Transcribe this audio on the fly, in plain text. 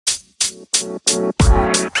Hello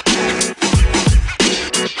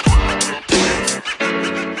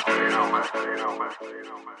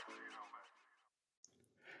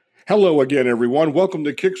again, everyone. Welcome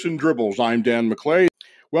to Kicks and Dribbles. I'm Dan McClay.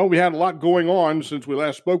 Well, we had a lot going on since we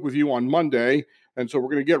last spoke with you on Monday, and so we're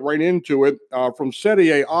going to get right into it. From Serie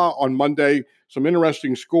A on Monday, some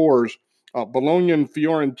interesting scores. Bologna and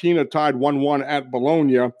Fiorentina tied 1-1 at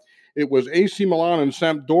Bologna. It was AC Milan and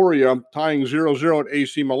Sampdoria tying 0-0 at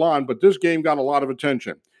AC Milan, but this game got a lot of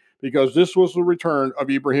attention because this was the return of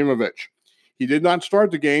Ibrahimovic. He did not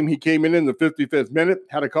start the game. He came in the 55th minute,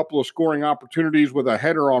 had a couple of scoring opportunities with a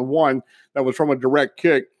header on one that was from a direct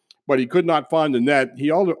kick, but he could not find the net. He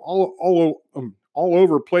all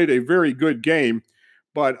over played a very good game,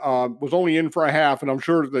 but was only in for a half, and I'm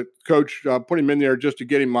sure the coach put him in there just to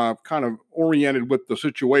get him kind of oriented with the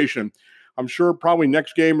situation. I'm sure probably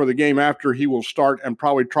next game or the game after he will start and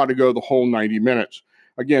probably try to go the whole 90 minutes.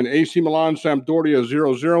 Again, AC Milan, Sampdoria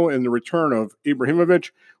 0-0 in the return of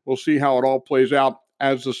Ibrahimovic. We'll see how it all plays out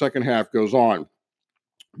as the second half goes on.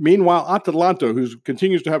 Meanwhile, Atalanta, who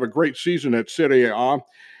continues to have a great season at Serie A,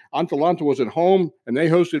 Atalanta was at home and they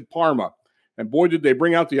hosted Parma. And boy, did they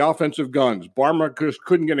bring out the offensive guns. Parma just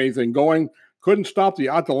couldn't get anything going, couldn't stop the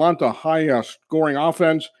Atalanta high-scoring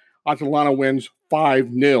offense. Atalanta wins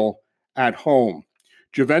 5-0 at home.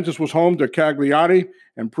 Juventus was home to Cagliari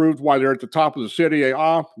and proved why they're at the top of the Serie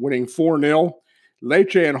A, winning 4-0.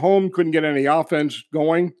 Lecce at home couldn't get any offense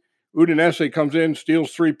going. Udinese comes in,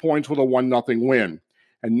 steals 3 points with a 1-0 win.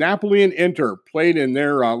 And Napoli and Inter played in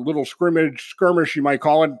their little skirmish, you might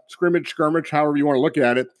call it, skirmish, however you want to look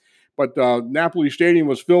at it. But Napoli Stadium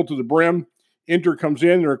was filled to the brim. Inter comes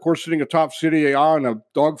in. They're, of course, sitting atop Serie A in a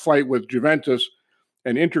dogfight with Juventus.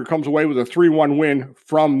 And Inter comes away with a 3-1 win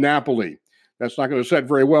from Napoli. That's not going to set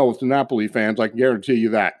very well with the Napoli fans, I can guarantee you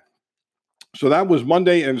that. So that was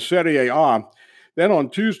Monday in Serie A. Then on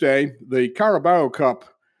Tuesday, the Carabao Cup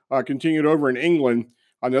continued over in England.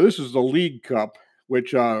 Now, this is the League Cup,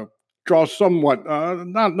 which draws somewhat,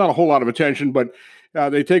 not a whole lot of attention, but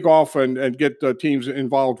they take off and get teams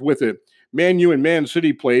involved with it. Man U and Man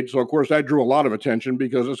City played, so of course that drew a lot of attention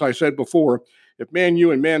because, as I said before, if Man U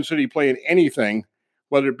and Man City play in anything,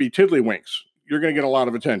 whether it be tiddlywinks, you're going to get a lot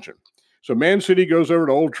of attention. So Man City goes over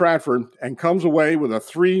to Old Trafford and comes away with a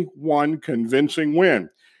 3-1 convincing win.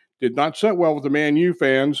 Did not set well with the Man U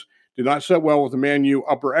fans, did not set well with the Man U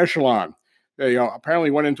upper echelon. They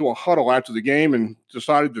apparently went into a huddle after the game and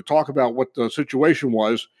decided to talk about what the situation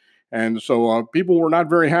was. And so people were not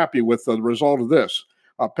very happy with the result of this.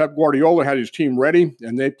 Pep Guardiola had his team ready,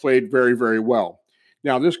 and they played very, very well.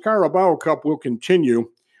 Now, this Carabao Cup will continue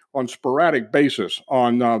on sporadic basis.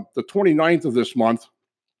 On the 29th of this month,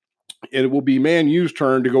 it will be Man U's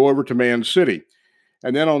turn to go over to Man City.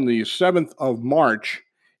 And then on the 7th of March,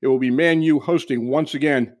 it will be Man U hosting once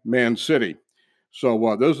again Man City.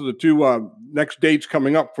 So those are the two next dates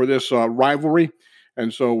coming up for this rivalry.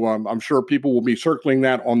 And so I'm sure people will be circling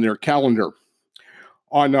that on their calendar.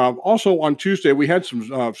 Also on Tuesday, we had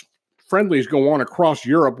some friendlies go on across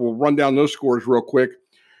Europe. We'll run down those scores real quick.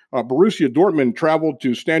 Borussia Dortmund traveled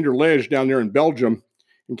to Standard Liège down there in Belgium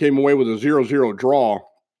and came away with a 0-0 draw.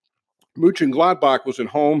 Mönchengladbach was at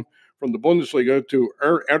home from the Bundesliga to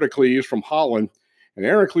Heracles from Holland. And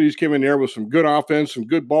Heracles came in there with some good offense, some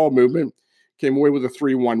good ball movement, came away with a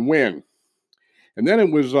 3-1 win. And then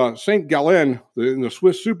it was St. Gallen in the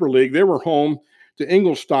Swiss Super League. They were home to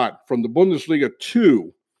Ingolstadt from the Bundesliga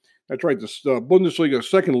 2. That's right, the Bundesliga,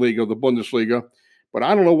 second league of the Bundesliga. But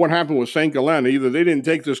I don't know what happened with St. Gallen. Either they didn't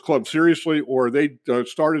take this club seriously or they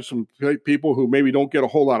started some people who maybe don't get a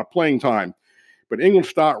whole lot of playing time. But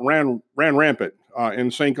Ingolstadt ran rampant in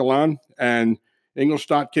St. Gallen, and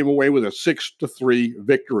Ingolstadt came away with a 6-3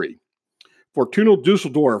 victory. Fortuna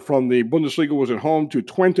Düsseldorf from the Bundesliga was at home to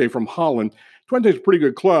Twente from Holland. Twente is a pretty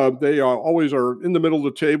good club. They always are in the middle of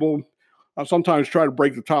the table, sometimes try to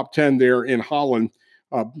break the top 10 there in Holland.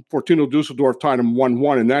 Fortuna Düsseldorf tied them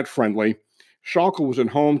 1-1 in that friendly. Schalke was at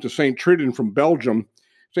home to St. Triden from Belgium.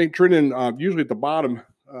 St. Triden usually at the bottom,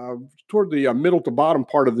 toward the middle to bottom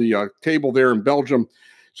part of the table there in Belgium.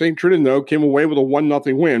 St. Triden, though, came away with a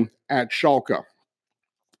 1-0 win at Schalke.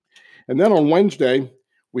 And then on Wednesday,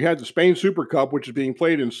 we had the Spain Super Cup, which is being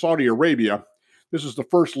played in Saudi Arabia. This is the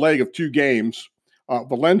first leg of two games.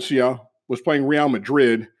 Valencia was playing Real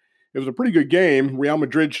Madrid. It was a pretty good game. Real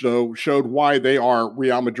Madrid showed why they are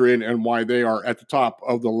Real Madrid and why they are at the top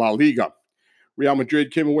of the La Liga. Real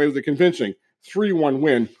Madrid came away with a convincing 3-1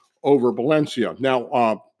 win over Valencia. Now,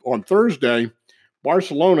 on Thursday,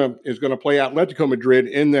 Barcelona is going to play Atletico Madrid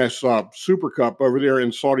in this Super Cup over there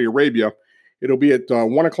in Saudi Arabia. It'll be at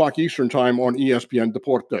 1 o'clock Eastern time on ESPN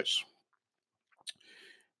Deportes.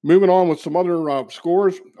 Moving on with some other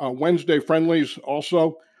scores, Wednesday friendlies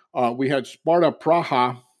also. We had Sparta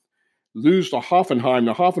Praha lose to Hoffenheim.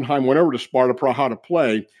 Now, Hoffenheim went over to Sparta Praha to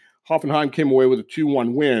play. Hoffenheim came away with a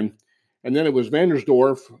 2-1 win. And then it was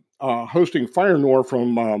Vandersdorf hosting Feyenoord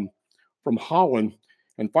from Holland.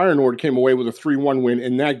 And Feyenoord came away with a 3-1 win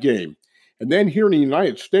in that game. And then here in the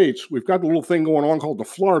United States, we've got the little thing going on called the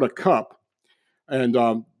Florida Cup. And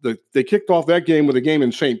they kicked off that game with a game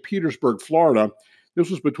in St. Petersburg, Florida. This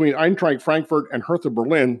was between Eintracht Frankfurt and Hertha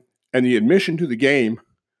Berlin, and the admission to the game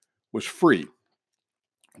was free.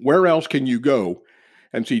 Where else can you go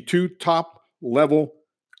and see two top-level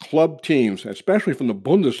club teams, especially from the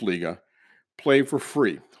Bundesliga, play for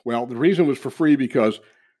free? Well, the reason it was for free because,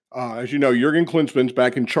 as you know, Jurgen Klinsmann's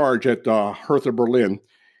back in charge at Hertha Berlin,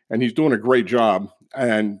 and he's doing a great job.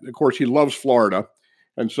 And, of course, he loves Florida.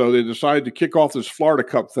 And so they decided to kick off this Florida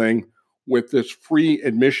Cup thing with this free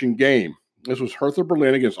admission game. This was Hertha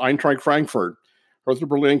Berlin against Eintracht Frankfurt. Hertha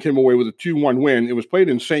Berlin came away with a 2-1 win. It was played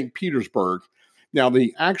in St. Petersburg. Now,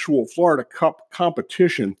 the actual Florida Cup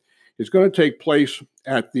competition is going to take place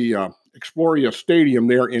at the Exploria Stadium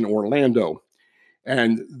there in Orlando.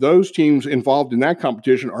 And those teams involved in that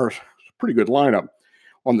competition are a pretty good lineup.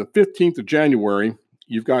 On the 15th of January,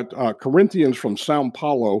 you've got Corinthians from Sao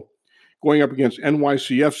Paulo going up against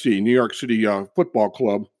NYCFC, New York City Football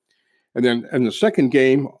Club. And then in the second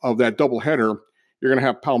game of that doubleheader, you're going to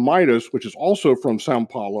have Palmeiras, which is also from Sao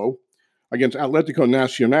Paulo, against Atlético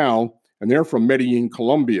Nacional, and they're from Medellin,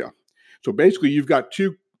 Colombia. So basically, you've got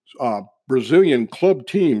two Brazilian club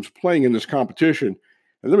teams playing in this competition.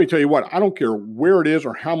 And let me tell you what, I don't care where it is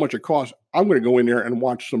or how much it costs. I'm going to go in there and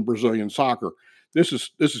watch some Brazilian soccer. This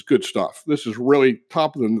is good stuff. This is really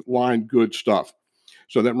top of the line good stuff.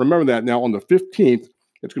 So that remember that now on the 15th,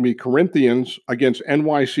 it's going to be Corinthians against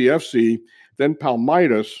NYCFC, then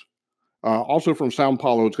Palmeiras, also from Sao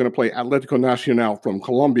Paulo, is going to play Atlético Nacional from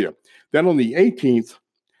Colombia. Then on the 18th,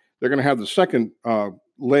 they're going to have the second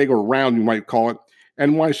leg or round, you might call it.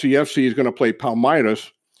 NYCFC is going to play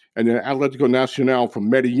Palmeiras, and then Atlético Nacional from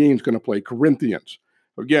Medellin is going to play Corinthians.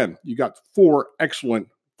 Again, you got four excellent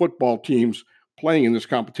football teams playing in this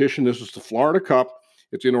competition. This is the Florida Cup.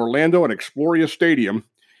 It's in Orlando at Exploria Stadium.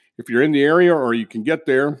 If you're in the area or you can get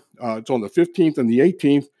there, it's on the 15th and the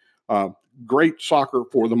 18th. Great soccer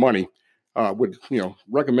for the money. Would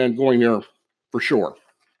recommend going there for sure.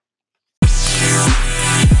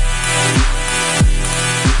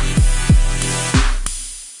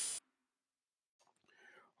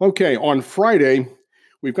 Okay, on Friday,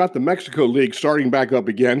 we've got the Mexico League starting back up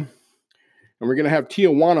again. And we're going to have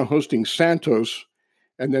Tijuana hosting Santos.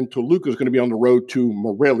 And then Toluca is going to be on the road to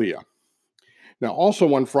Morelia. Now,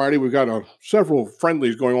 also on Friday, we've got several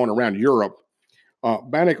friendlies going on around Europe.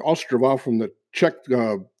 Baník Ostrava from the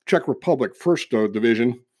Czech Republic First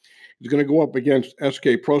Division is going to go up against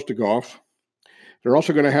SK Prostějov. They're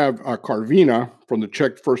also going to have Karviná from the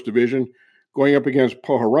Czech First Division going up against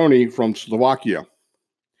Pohrony from Slovakia.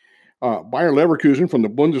 Bayer Leverkusen from the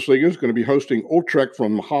Bundesliga is going to be hosting Utrecht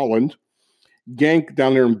from Holland. Genk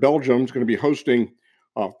down there in Belgium is going to be hosting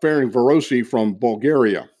Ferencvárosi from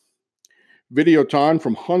Bulgaria. Videoton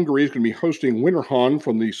from Hungary is going to be hosting Winterhahn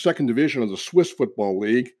from the second division of the Swiss Football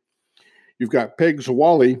League. You've got Peg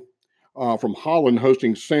Zwolle from Holland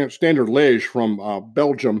hosting Standard Liège from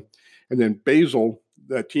Belgium. And then Basel,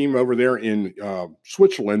 that team over there in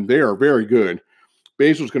Switzerland, they are very good.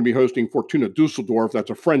 Basel is going to be hosting Fortuna Dusseldorf. That's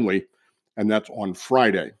a friendly, and that's on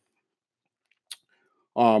Friday.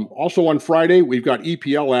 Also on Friday, we've got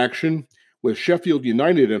EPL action with Sheffield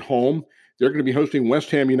United at home. They're going to be hosting West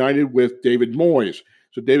Ham United with David Moyes.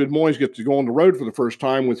 So David Moyes gets to go on the road for the first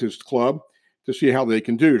time with his club to see how they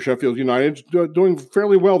can do. Sheffield United's doing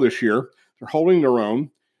fairly well this year. They're holding their own.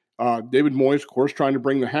 David Moyes, of course, trying to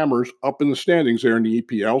bring the Hammers up in the standings there in the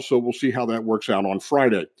EPL. So we'll see how that works out on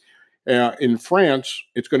Friday. In France,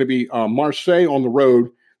 it's going to be Marseille on the road.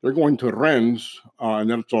 They're going to Rennes, and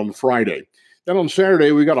then it's on Friday. Then on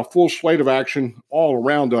Saturday, we got a full slate of action all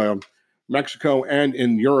around Mexico and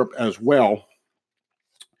in Europe as well.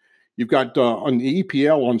 You've got on the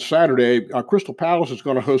EPL on Saturday, Crystal Palace is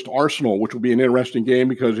going to host Arsenal, which will be an interesting game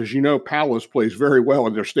because, as you know, Palace plays very well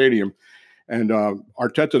in their stadium. And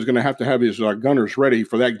Arteta is going to have his Gunners ready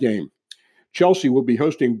for that game. Chelsea will be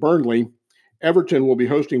hosting Burnley. Everton will be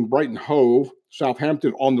hosting Brighton Hove.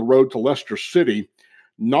 Southampton on the road to Leicester City.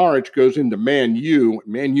 Norwich goes into Man U.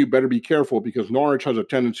 Man U better be careful because Norwich has a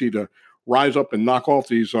tendency to rise up and knock off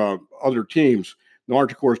these other teams.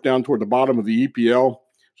 Norwich, of course, down toward the bottom of the EPL.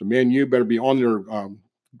 So Man U better be on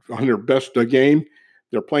their best game.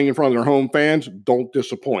 They're playing in front of their home fans. Don't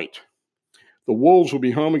disappoint. The Wolves will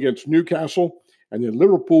be home against Newcastle, And then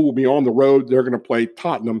Liverpool will be on the road. They're going to play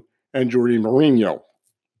Tottenham and Jose Mourinho.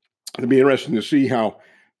 It'll be interesting to see how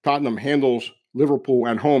Tottenham handles Liverpool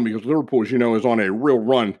at home, because Liverpool, as you know, is on a real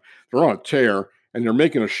run. They're on a tear, and they're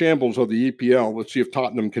making a shambles of the EPL. Let's see if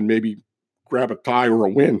Tottenham can maybe grab a tie or a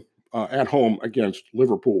win at home against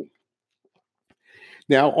Liverpool.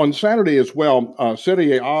 Now, on Saturday as well,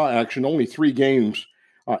 Serie A action, only 3 games.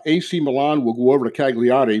 AC Milan will go over to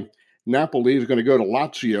Cagliari. Napoli is going to go to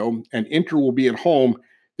Lazio, and Inter will be at home.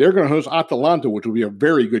 They're going to host Atalanta, which will be a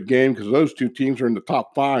very good game because those 2 teams are in the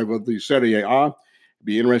top 5 of the Serie A. It'll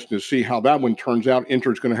be interesting to see how that one turns out.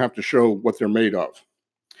 Inter's going to have to show what they're made of.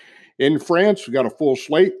 In France, we got a full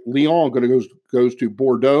slate. Lyon goes to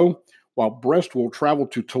Bordeaux, while Brest will travel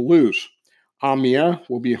to Toulouse. Amiens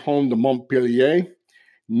will be home to Montpellier.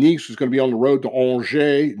 Nice is going to be on the road to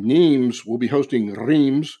Angers. Nimes will be hosting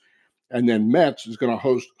Reims. And then Metz is going to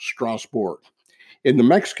host Strasbourg. In the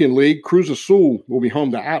Mexican League, Cruz Azul will be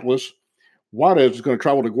home to Atlas. Juarez is going to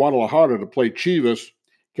travel to Guadalajara to play Chivas.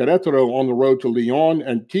 Querétaro on the road to León.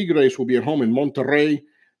 And Tigres will be at home in Monterrey.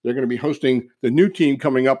 They're going to be hosting the new team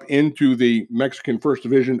coming up into the Mexican First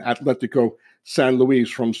Division, Atlético San Luis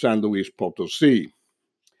from San Luis Potosí.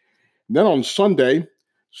 Then on Sunday,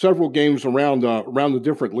 several games around the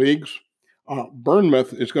different leagues.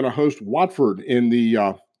 Bournemouth is going to host Watford in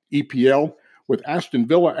the EPL, with Aston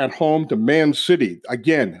Villa at home to Man City.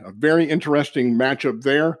 Again, a very interesting matchup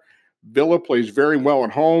there. Villa plays very well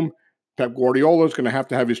at home. Pep Guardiola is going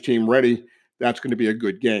to have his team ready. That's going to be a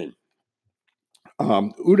good game.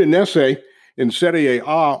 Udinese in Serie A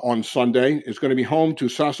on Sunday is going to be home to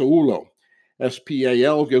Sassuolo.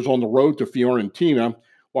 SPAL goes on the road to Fiorentina,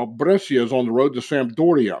 while Brescia is on the road to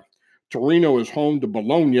Sampdoria. Torino is home to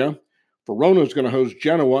Bologna. Verona is going to host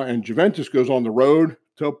Genoa, and Juventus goes on the road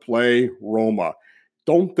to play Roma.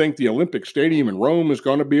 Don't think the Olympic Stadium in Rome is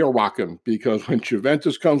going to be a rockin', because when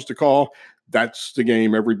Juventus comes to call, that's the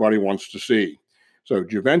game everybody wants to see. So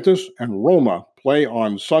Juventus and Roma play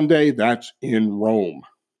on Sunday. That's in Rome.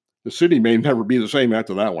 The city may never be the same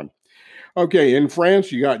after that one. Okay, in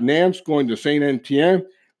France, you got Nantes going to Saint-Étienne.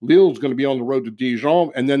 Lille's going to be on the road to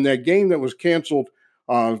Dijon. And then that game that was canceled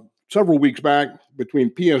several weeks back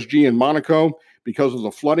between PSG and Monaco because of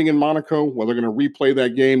the flooding in Monaco. Well, they're going to replay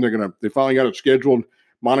that game. They finally got it scheduled.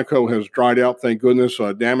 Monaco has dried out, thank goodness.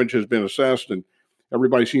 Damage has been assessed, and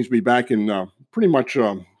everybody seems to be back in pretty much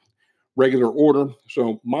regular order.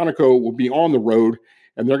 So Monaco will be on the road,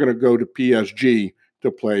 and they're going to go to PSG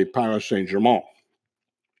to play Paris Saint-Germain.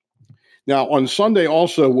 Now, on Sunday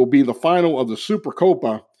also will be the final of the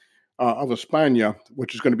Supercopa of España,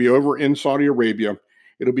 which is going to be over in Saudi Arabia.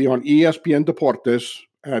 It'll be on ESPN Deportes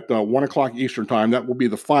at 1 o'clock Eastern time. That will be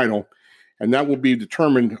the final, and that will be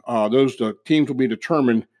determined. The teams will be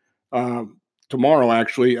determined tomorrow,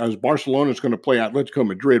 actually, as Barcelona is going to play Atletico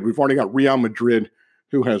Madrid. We've already got Real Madrid,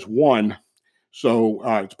 who has won. So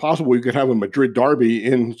it's possible we could have a Madrid derby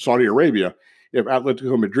in Saudi Arabia if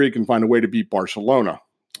Atletico Madrid can find a way to beat Barcelona.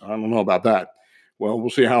 I don't know about that. Well, we'll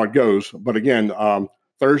see how it goes. But again,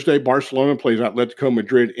 Thursday, Barcelona plays Atletico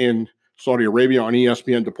Madrid in Saudi Arabia on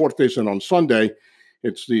ESPN Deportes. And on Sunday,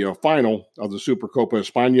 it's the final of the Supercopa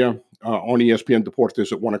España on ESPN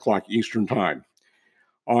Deportes at 1 o'clock Eastern time.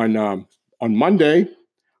 On Monday,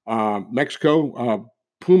 Mexico,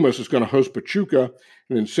 Pumas is going to host Pachuca,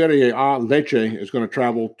 and in Serie A, Lecce is going to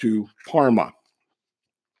travel to Parma.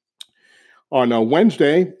 On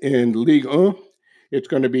Wednesday, in Ligue 1, it's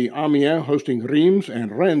going to be Amiens hosting Reims,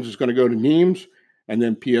 and Rennes is going to go to Nimes, and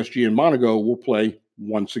then PSG and Monaco will play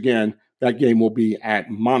once again. That game will be at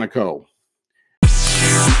Monaco.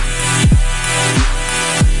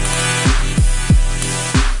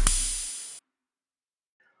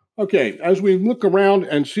 Okay, as we look around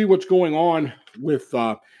and see what's going on with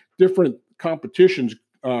different competitions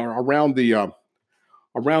around the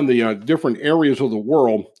different areas of the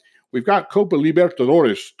world, we've got Copa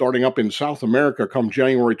Libertadores starting up in South America come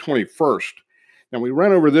January 21st. Now, we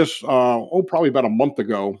ran over this, probably about a month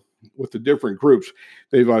ago with the different groups.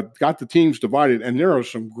 They've got the teams divided, and there are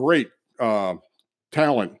some great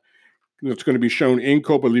talent that's going to be shown in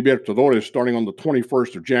Copa Libertadores starting on the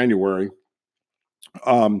 21st of January.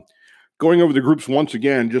 Going over the groups once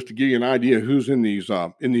again, just to give you an idea who's in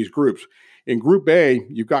these groups. In Group A,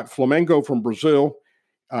 you've got Flamengo from Brazil,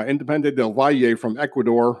 Independiente del Valle from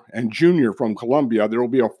Ecuador, and Junior from Colombia. There will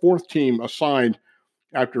be a fourth team assigned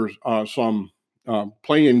after some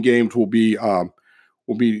play-in games will be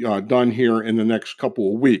done here in the next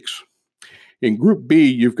couple of weeks. In Group B,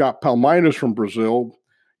 you've got Palmeiras from Brazil,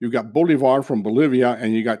 you've got Bolivar from Bolivia,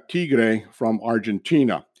 and you got Tigre from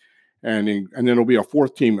Argentina. And then there'll be a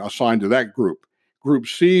fourth team assigned to that group. Group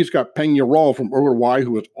C's got Peñarol from Uruguay,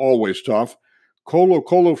 who is always tough. Colo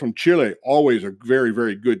Colo from Chile, always a very,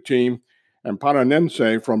 very good team. And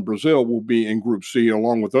Paranense from Brazil will be in Group C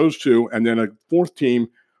along with those two. And then a fourth team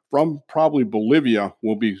from probably Bolivia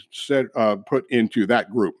will be put into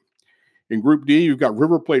that group. In Group D, you've got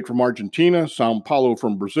River Plate from Argentina, Sao Paulo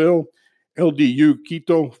from Brazil, LDU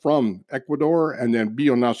Quito from Ecuador, and then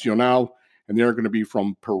Binacional, and they're going to be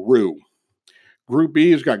from Peru. Group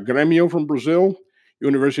B has got Grêmio from Brazil,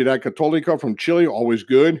 Universidad Católica from Chile, always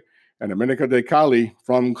good, and América de Cali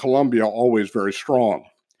from Colombia, always very strong.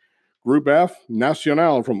 Group F,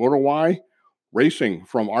 Nacional from Uruguay, Racing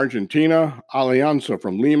from Argentina, Alianza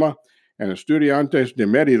from Lima, and Estudiantes de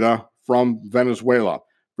Mérida from Venezuela.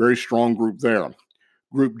 Very strong group there.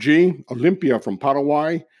 Group G, Olimpia from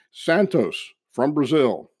Paraguay, Santos from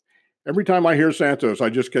Brazil. Every time I hear Santos, I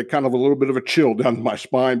just get kind of a little bit of a chill down my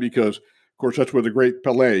spine because, of course, that's where the great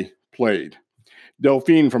Pelé played.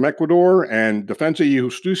 Delfín from Ecuador and Defensa y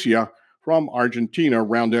Justicia from Argentina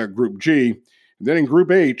round out Group G. And then in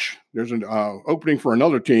Group H, there's an opening for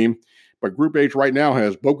another team, but Group H right now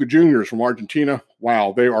has Boca Juniors from Argentina.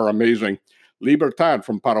 Wow, they are amazing. Libertad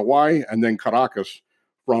from Paraguay, and then Caracas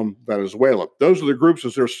from Venezuela. Those are the groups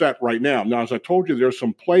as they're set right now. Now, as I told you, there's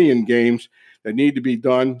some play-in games that need to be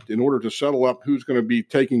done in order to settle up who's going to be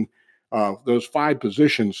taking those 5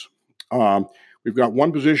 positions. We've got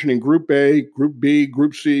 1 position in Group A, Group B,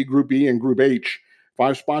 Group C, Group E, and Group H.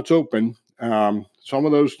 5 spots open. Some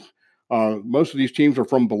of those, most of these teams are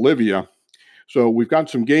from Bolivia. So we've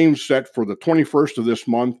got some games set for the 21st of this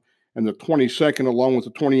month and the 22nd, along with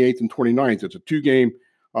the 28th and 29th. It's a 2-game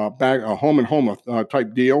home and home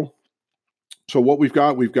type deal. So what we've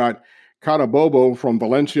got Carabobo from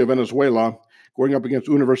Valencia, Venezuela, going up against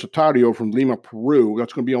Universitario from Lima, Peru.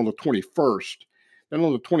 That's going to be on the 21st. Then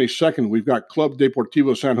on the 22nd, we've got Club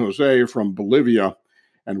Deportivo San Jose from Bolivia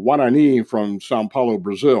and Guarani from Sao Paulo,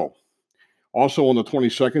 Brazil. Also on the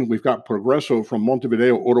 22nd, we've got Progreso from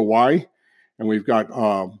Montevideo, Uruguay, and we've got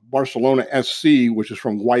Barcelona SC, which is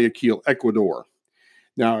from Guayaquil, Ecuador.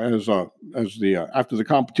 Now, after the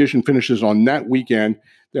competition finishes on that weekend,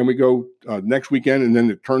 then we go next weekend, and then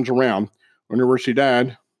it turns around.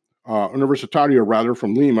 Universitario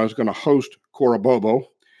from Lima is going to host Carabobo,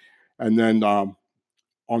 and then on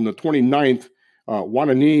the 29th,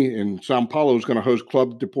 Guarani in Sao Paulo is going to host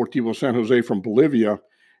Club Deportivo San Jose from Bolivia,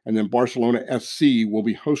 and then Barcelona SC will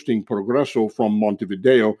be hosting Progreso from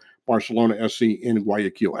Montevideo, Barcelona SC in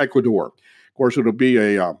Guayaquil, Ecuador. Of course, it'll be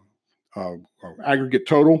a aggregate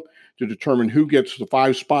total to determine who gets the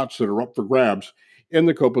 5 spots that are up for grabs in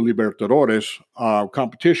the Copa Libertadores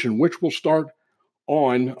competition, which will start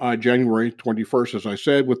on January 21st, as I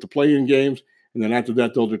said, with the play-in games. And then after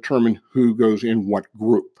that, they'll determine who goes in what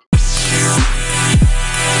group.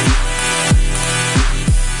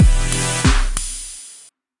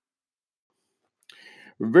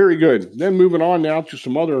 Very good. Then moving on now to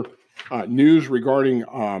some other news regarding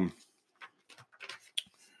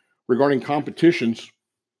competitions.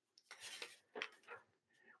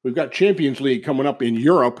 We've got Champions League coming up in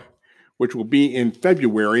Europe, which will be in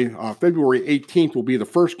February. February 18th will be the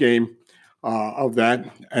first game of that.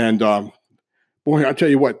 And boy, I tell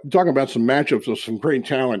you what, talking about some matchups of some great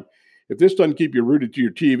talent. If this doesn't keep you rooted to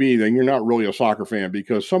your TV, then you're not really a soccer fan,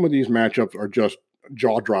 because some of these matchups are just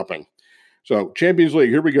jaw-dropping. So Champions League,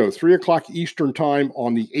 here we go. 3 o'clock Eastern time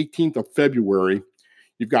on the 18th of February.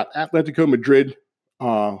 You've got Atletico Madrid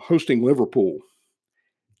hosting Liverpool.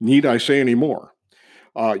 Need I say any more?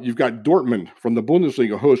 You've got Dortmund from the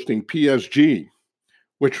Bundesliga hosting PSG,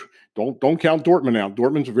 which don't count Dortmund out.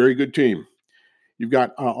 Dortmund's a very good team. You've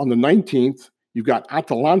got on the 19th, you've got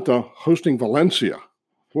Atalanta hosting Valencia.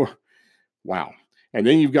 Wow. And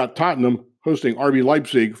then you've got Tottenham hosting RB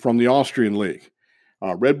Leipzig from the Austrian League.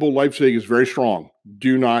 Red Bull Leipzig is very strong.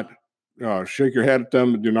 Do not shake your head at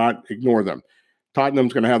them. Do not ignore them.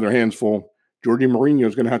 Tottenham's going to have their hands full. Jorge Mourinho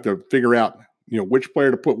is going to have to figure out, which player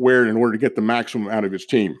to put where in order to get the maximum out of his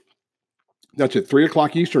team. That's at 3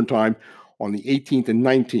 o'clock Eastern time on the 18th and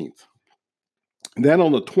 19th. And then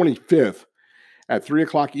on the 25th at 3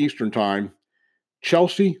 o'clock Eastern time,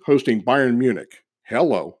 Chelsea hosting Bayern Munich.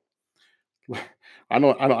 Hello. I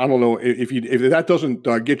don't know if that doesn't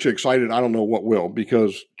get you excited. I don't know what will,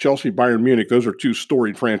 because Chelsea, Bayern Munich, those are 2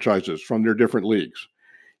 storied franchises from their different leagues.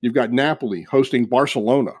 You've got Napoli hosting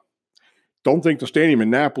Barcelona. Don't think the stadium in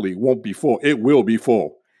Napoli won't be full. It will be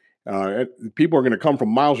full. People are going to come from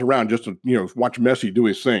miles around just to watch Messi do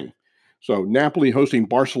his thing. So Napoli hosting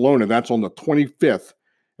Barcelona. That's on the 25th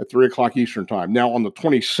at 3 o'clock Eastern time. Now on the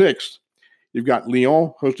 26th, you've got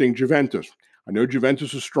Lyon hosting Juventus. I know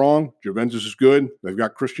Juventus is strong. Juventus is good. They've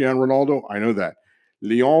got Cristiano Ronaldo. I know that.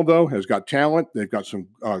 Lyon, though, has got talent. They've got some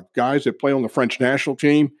guys that play on the French national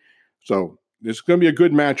team. So this is going to be a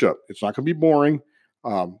good matchup. It's not going to be boring,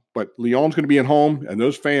 but Lyon's going to be at home, and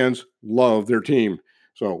those fans love their team.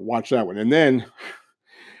 So watch that one. And then,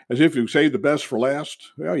 as if you saved the best for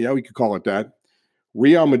last, well, yeah, we could call it that.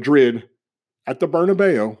 Real Madrid at the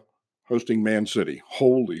Bernabeu hosting Man City.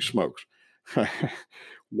 Holy smokes.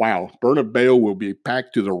 Wow. Bernabeu will be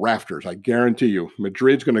packed to the rafters. I guarantee you.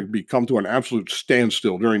 Madrid's going to come to an absolute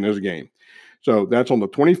standstill during this game. So that's on the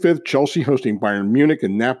 25th, Chelsea hosting Bayern Munich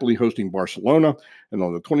and Napoli hosting Barcelona. And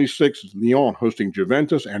on the 26th, Lyon hosting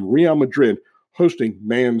Juventus and Real Madrid hosting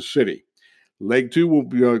Man City. Leg 2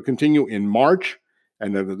 will continue in March,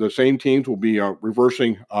 and the same teams will be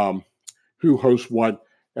reversing who hosts what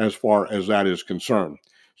as far as that is concerned.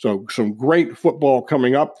 So some great football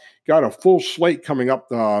coming up. Got a full slate coming up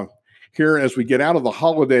here as we get out of the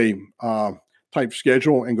holiday type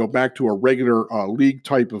schedule and go back to a regular league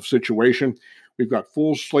type of situation. We've got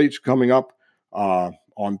full slates coming up.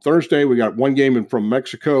 On Thursday, we got one game from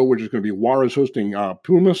Mexico, which is going to be Juarez hosting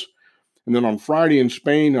Pumas. And then on Friday in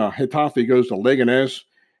Spain, Getafe goes to Leganés.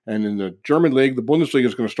 And in the German league, the Bundesliga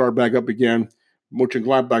is going to start back up again.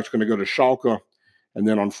 Mönchengladbach is going to go to Schalke. And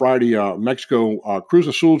then on Friday, Mexico, Cruz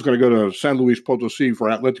Azul is going to go to San Luis Potosí for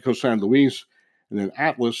Atlético San Luis. And then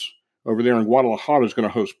Atlas over there in Guadalajara is going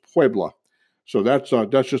to host Puebla. So that's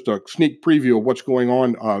just a sneak preview of what's going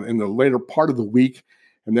on in the later part of the week.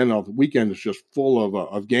 And then the weekend is just full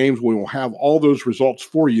of games. We will have all those results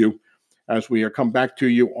for you as we come back to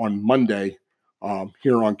you on Monday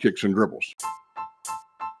here on Kicks and Dribbles.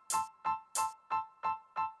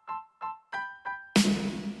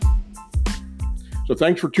 So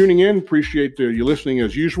thanks for tuning in. Appreciate you listening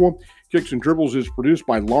as usual. Kicks and Dribbles is produced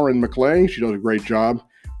by Lauren McClay. She does a great job.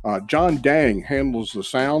 John Dang handles the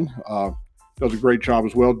sound. Does a great job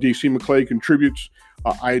as well. DC McClay contributes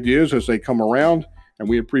ideas as they come around, and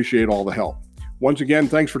we appreciate all the help. Once again,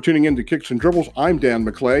 thanks for tuning in to Kicks and Dribbles. I'm Dan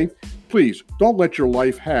McClay. Please don't let your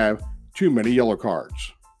life have too many yellow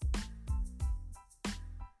cards.